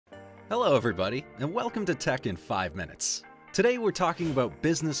Hello everybody, and welcome to Tech in 5 Minutes. Today we're talking about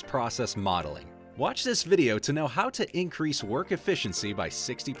business process modeling. Watch this video to know how to increase work efficiency by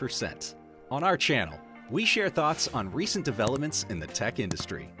 60%. On our channel, we share thoughts on recent developments in the tech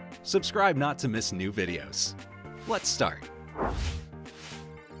industry. Subscribe not to miss new videos. Let's start.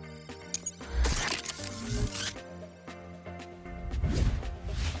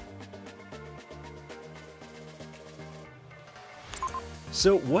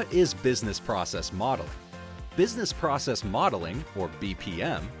 So what is business process modeling? Business process modeling, or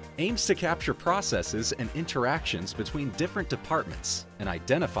BPM, aims to capture processes and interactions between different departments and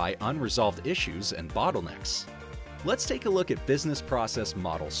identify unresolved issues and bottlenecks. Let's take a look at business process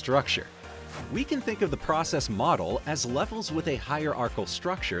model structure. We can think of the process model as levels with a hierarchical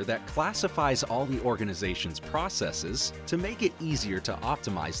structure that classifies all the organization's processes to make it easier to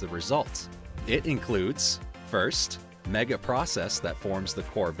optimize the results. It includes, first, mega process that forms the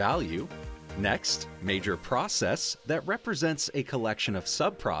core value. Next, major process that represents a collection of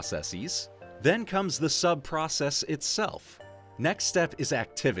sub-processes. Then comes the sub-process itself. Next step is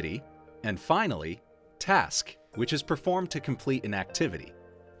activity. And finally, task, which is performed to complete an activity.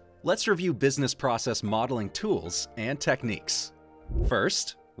 Let's review business process modeling tools and techniques.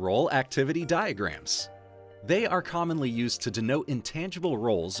 First, role activity diagrams. They are commonly used to denote intangible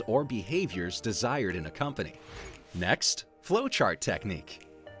roles or behaviors desired in a company. Next, flowchart technique.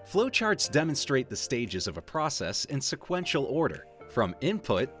 Flowcharts demonstrate the stages of a process in sequential order, from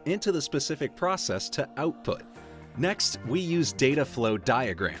input into the specific process to output. Next, we use data flow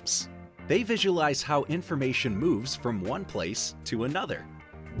diagrams. They visualize how information moves from one place to another.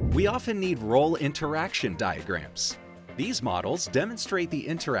 We often need role interaction diagrams. These models demonstrate the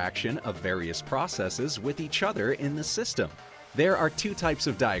interaction of various processes with each other in the system. There are two types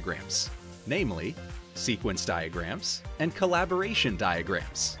of diagrams, namely, sequence diagrams and collaboration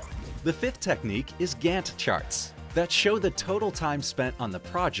diagrams. The fifth technique is Gantt charts that show the total time spent on the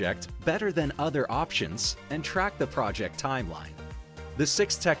project better than other options and track the project timeline. The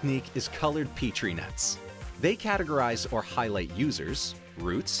sixth technique is colored Petri nets. They categorize or highlight users,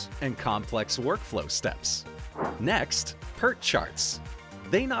 routes, and complex workflow steps. Next, PERT charts.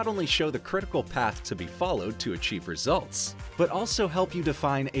 They not only show the critical path to be followed to achieve results, but also help you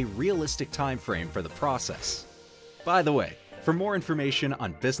define a realistic time frame for the process. By the way, for more information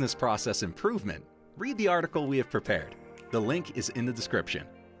on business process improvement, read the article we have prepared. The link is in the description.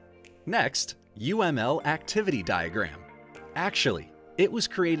 Next, UML activity diagram. Actually, it was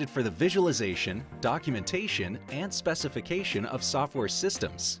created for the visualization, documentation, and specification of software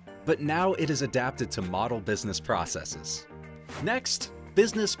systems, but now it is adapted to model business processes. Next,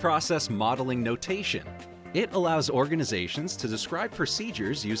 business process modeling notation. It allows organizations to describe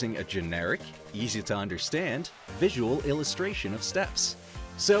procedures using a generic, easy-to-understand, visual illustration of steps.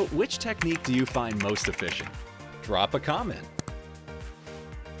 So, which technique do you find most efficient? Drop a comment.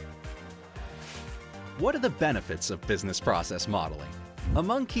 What are the benefits of business process modeling?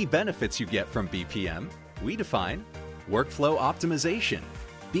 Among key benefits you get from BPM, we define workflow optimization.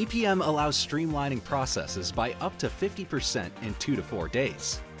 BPM allows streamlining processes by up to 50% in 2 to 4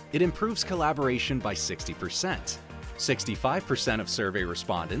 days. It improves collaboration by 60%. 65% of survey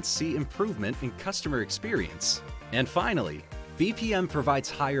respondents see improvement in customer experience. And finally, BPM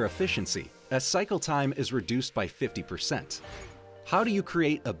provides higher efficiency as cycle time is reduced by 50%. How do you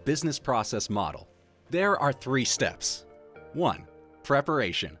create a business process model? There are 3 steps. 1.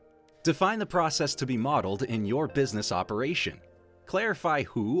 Preparation. Define the process to be modeled in your business operation. Clarify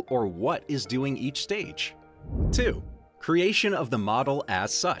who or what is doing each stage. 2. Creation of the model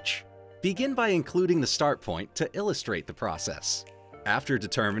as such. Begin by including the start point to illustrate the process. After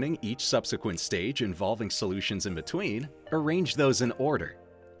determining each subsequent stage involving solutions in between, arrange those in order.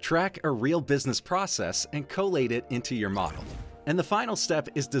 Track a real business process and collate it into your model. And the final step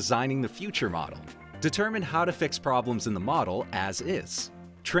is designing the future model. Determine how to fix problems in the model as is.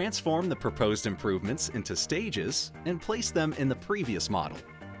 Transform the proposed improvements into stages and place them in the previous model.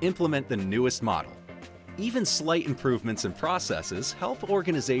 Implement the newest model. Even slight improvements in processes help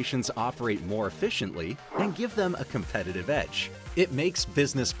organizations operate more efficiently and give them a competitive edge. It makes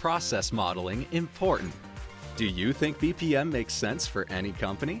business process modeling important. Do you think BPM makes sense for any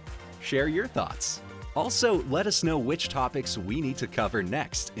company? Share your thoughts. Also, let us know which topics we need to cover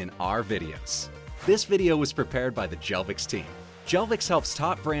next in our videos. This video was prepared by the Jelvix team. Jelvix helps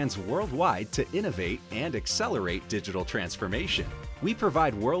top brands worldwide to innovate and accelerate digital transformation. We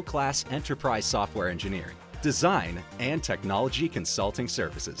provide world-class enterprise software engineering, design, and technology consulting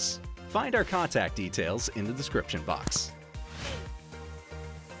services. Find our contact details in the description box.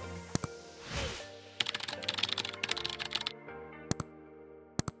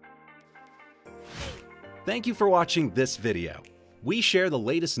 Thank you for watching this video. We share the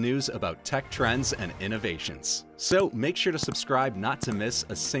latest news about tech trends and innovations, so make sure to subscribe not to miss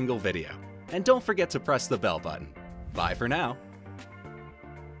a single video. And don't forget to press the bell button. Bye for now.